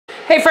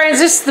Hey friends,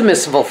 this is the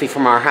Miss Wolfie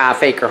from our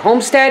Half Acre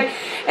Homestead,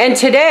 and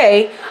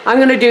today I'm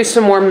going to do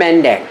some more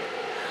mending.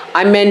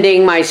 I'm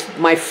mending my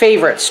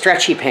favorite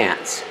stretchy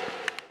pants.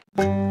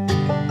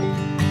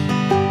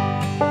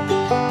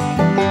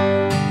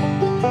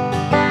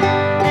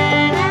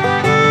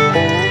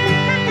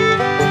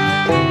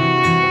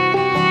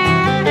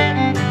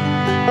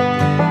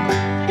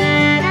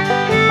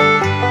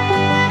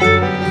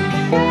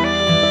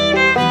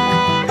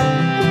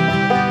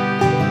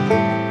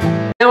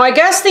 Now I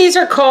guess these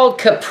are called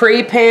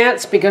capri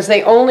pants because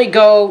they only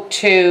go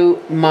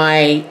to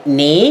my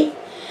knee,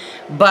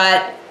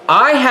 but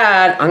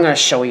I'm going to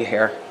show you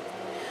here.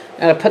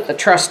 I'm going to put the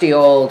trusty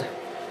old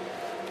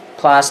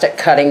plastic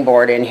cutting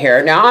board in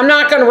here. Now I'm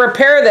not going to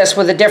repair this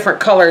with a different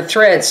colored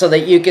thread so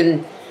that you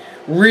can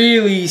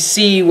really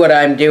see what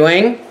I'm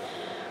doing,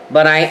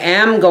 but I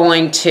am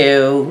going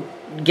to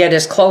get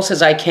as close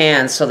as I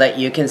can so that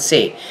you can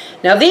see.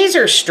 Now these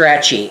are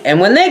stretchy, and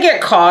when they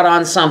get caught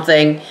on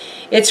something,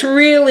 it's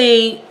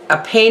really a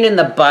pain in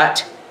the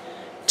butt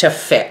to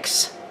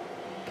fix.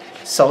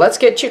 So let's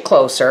get you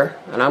closer,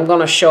 and I'm going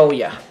to show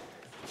you.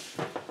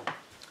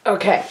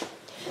 Okay,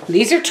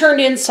 these are turned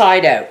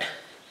inside out.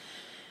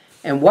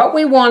 And what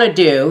we want to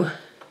do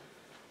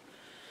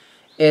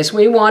is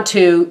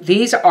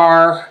these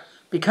are,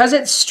 because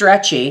it's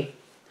stretchy,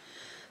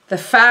 the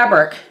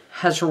fabric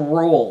has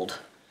rolled.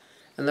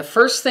 And the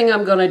first thing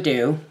I'm going to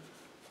do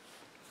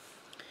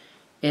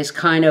is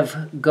kind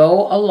of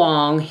go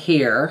along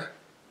here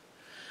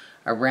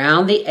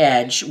around the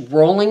edge,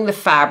 rolling the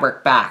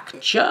fabric back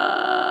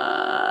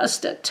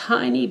just a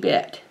tiny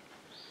bit.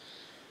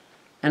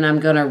 And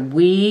I'm going to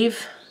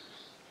weave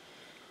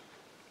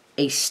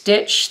a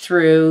stitch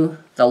through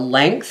the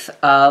length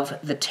of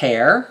the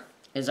tear.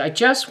 I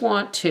just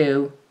want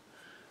to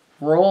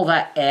roll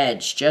that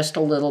edge just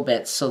a little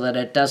bit so that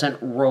it doesn't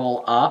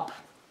roll up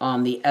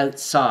on the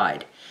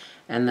outside.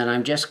 And then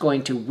I'm just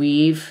going to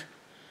weave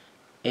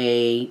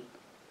a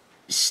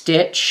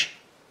stitch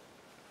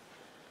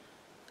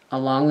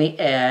along the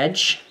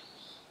edge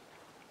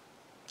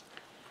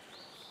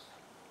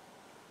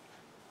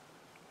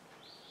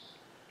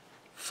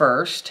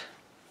first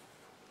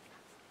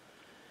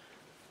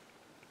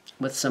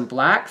with some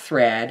black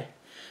thread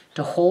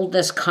to hold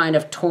this kind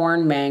of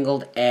torn,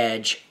 mangled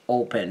edge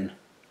open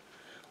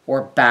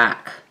or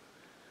back.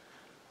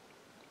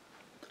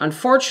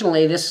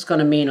 Unfortunately, this is going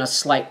to mean a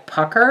slight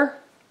pucker,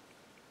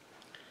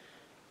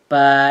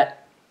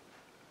 but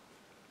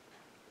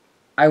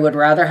I would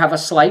rather have a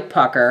slight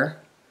pucker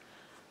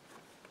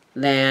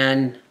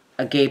than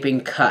a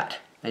gaping cut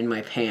in my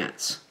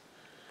pants.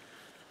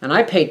 And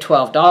I paid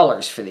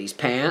 $12 for these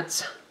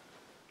pants.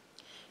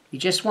 You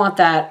just want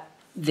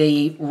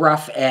the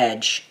rough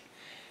edge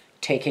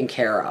taken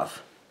care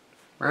of,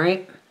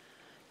 right?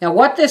 Now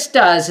what this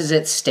does is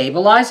it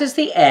stabilizes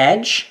the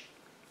edge.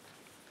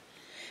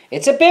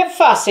 It's a bit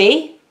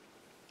fussy,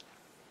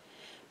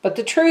 but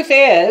the truth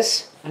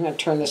is, I'm going to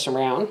turn this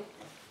around.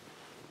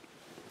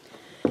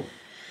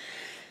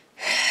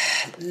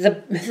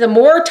 The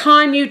more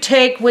time you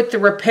take with the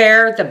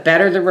repair, the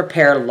better the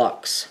repair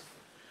looks.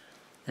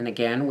 And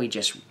again, we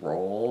just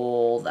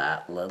roll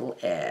that little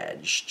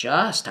edge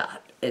just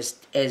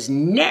as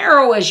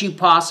narrow as you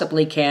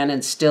possibly can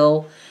and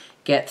still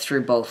get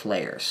through both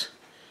layers.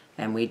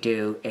 And we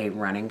do a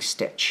running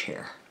stitch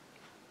here.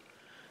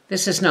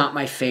 This is not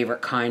my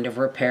favorite kind of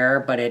repair,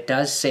 but it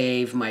does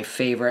save my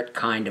favorite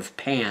kind of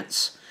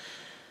pants.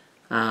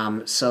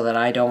 So that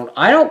I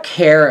don't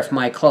care if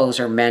my clothes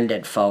are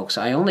mended, folks.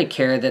 I only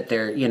care that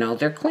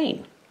they're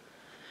clean.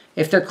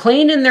 If they're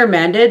clean and they're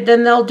mended,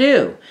 then they'll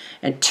do.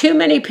 And too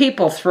many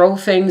people throw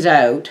things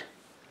out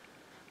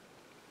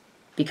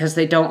because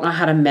they don't know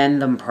how to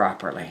mend them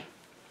properly.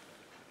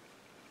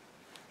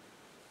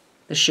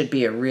 This should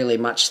be a really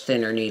much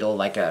thinner needle,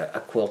 like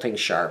a quilting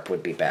sharp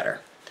would be better.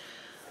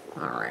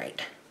 All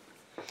right.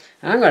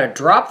 I'm going to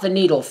drop the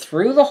needle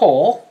through the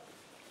hole.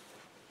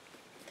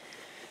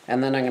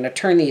 And then I'm going to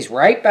turn these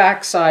right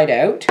back side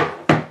out.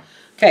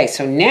 Okay,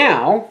 so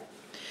now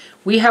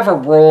we have a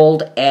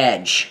rolled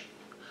edge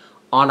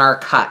on our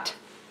cut,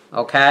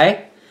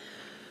 okay?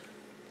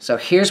 So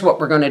here's what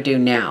we're going to do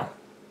now.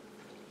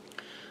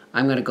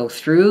 I'm going to go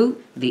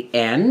through the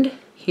end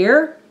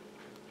here,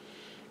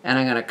 and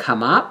I'm going to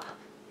come up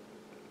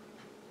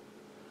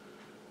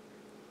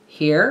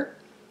here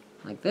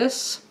like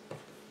this.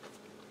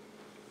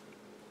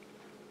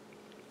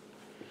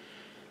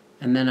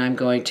 And then I'm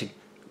going to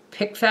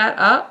pick that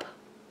up,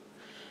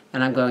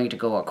 and I'm going to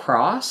go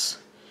across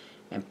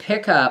and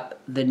pick up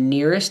the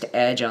nearest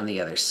edge on the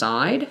other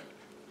side.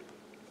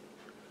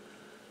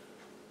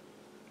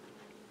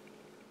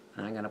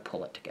 And I'm going to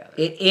pull it together.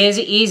 It is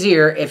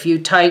easier if you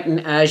tighten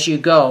as you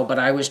go, but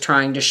I was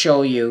trying to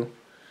show you.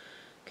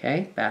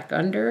 Okay, back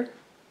under,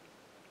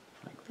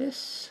 like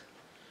this,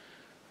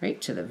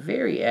 right to the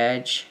very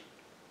edge.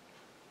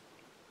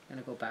 I'm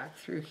going to go back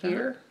through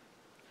here,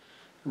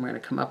 and we're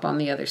going to come up on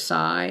the other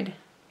side.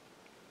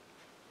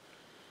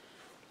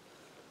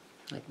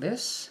 Like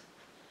this,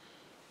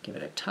 give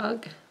it a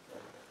tug.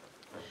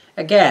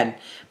 Again,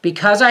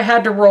 because I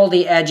had to roll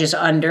the edges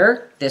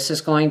under, this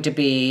is going to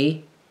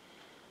be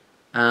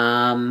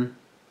a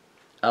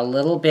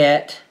little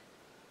bit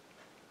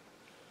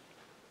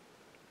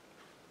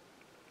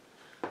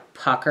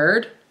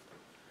puckered,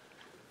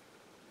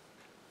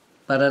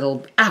 but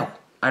it'll, ow,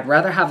 I'd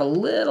rather have a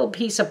little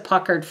piece of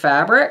puckered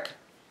fabric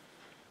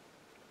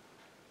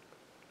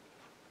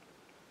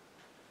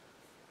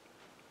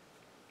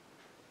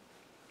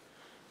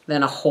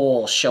than a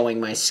hole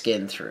showing my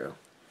skin through.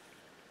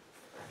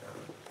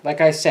 Like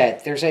I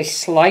said, there's a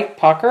slight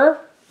pucker,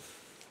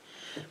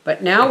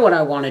 but now what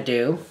I want to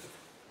do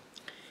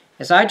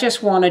is I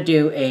just want to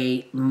do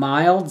a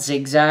mild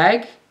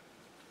zigzag,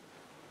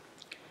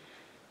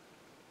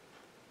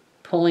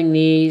 pulling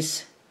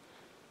these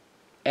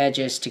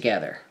edges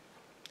together,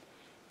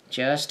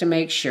 just to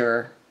make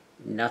sure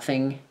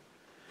nothing,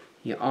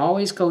 you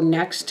always go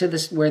next to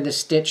this where the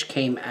stitch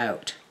came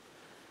out.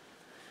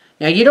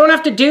 Now you don't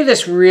have to do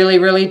this really,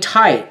 really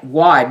tight.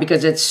 Why?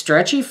 Because it's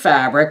stretchy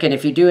fabric, and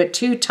if you do it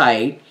too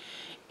tight,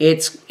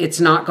 it's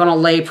not going to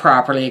lay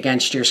properly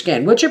against your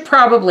skin, which it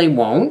probably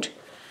won't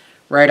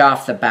right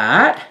off the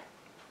bat.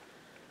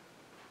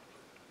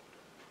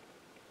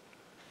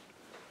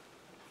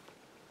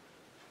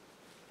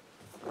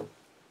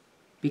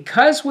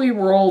 Because we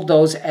rolled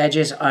those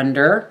edges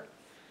under,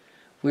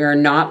 we are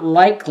not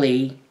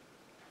likely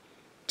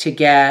to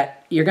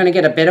get, you're going to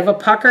get a bit of a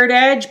puckered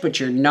edge, but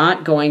you're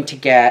not going to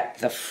get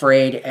the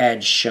frayed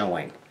edge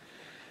showing,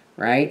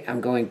 right?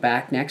 I'm going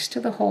back next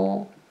to the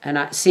hole, and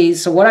I see,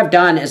 so what I've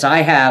done is I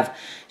have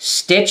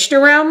stitched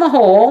around the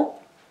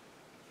hole,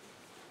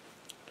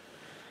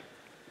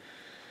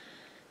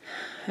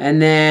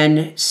 and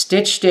then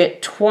stitched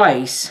it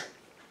twice,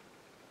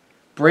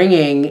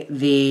 bringing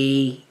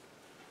the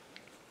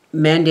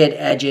mended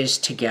edges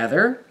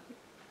together.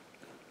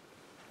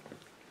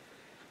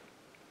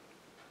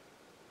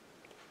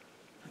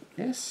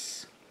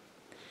 This.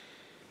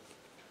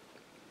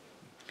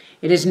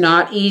 It is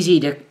not easy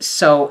to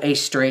sew a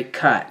straight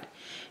cut,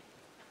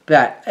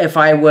 but if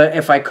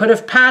I could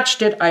have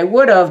patched it, I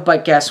would have.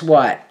 But guess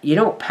what? You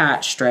don't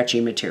patch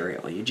stretchy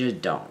material. You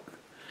just don't.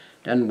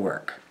 Doesn't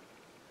work.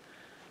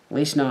 At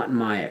least not in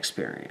my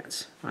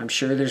experience. I'm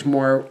sure there's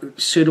more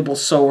suitable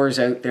sewers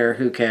out there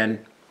who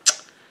can.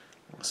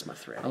 Lost my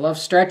thread. I love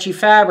stretchy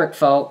fabric,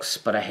 folks,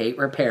 but I hate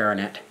repairing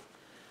it.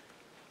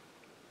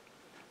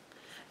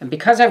 And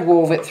because I've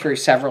wove it through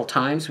several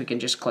times, we can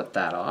just clip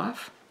that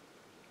off.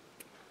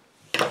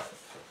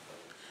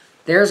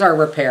 There's our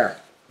repair,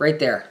 right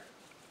there.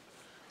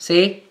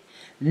 See?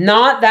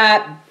 Not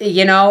that,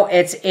 you know,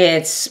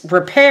 it's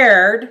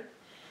repaired,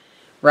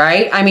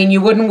 right? I mean,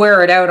 you wouldn't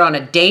wear it out on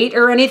a date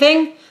or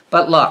anything,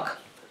 but look,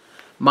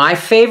 my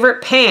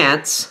favorite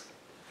pants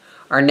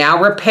are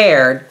now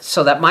repaired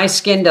so that my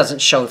skin doesn't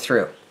show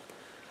through.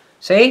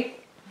 See?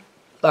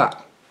 Look.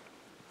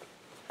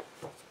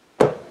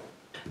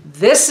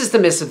 This is the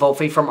Mrs.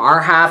 Wolfie from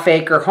our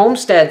half-acre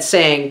homestead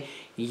saying,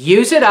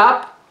 use it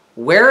up,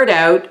 wear it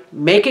out,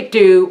 make it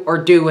do, or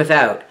do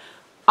without.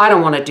 I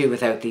don't want to do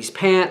without these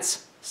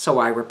pants, so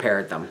I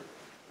repaired them.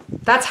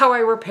 That's how I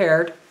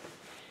repaired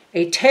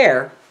a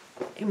tear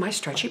in my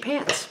stretchy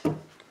pants.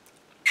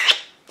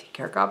 Take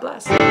care, God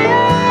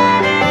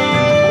bless.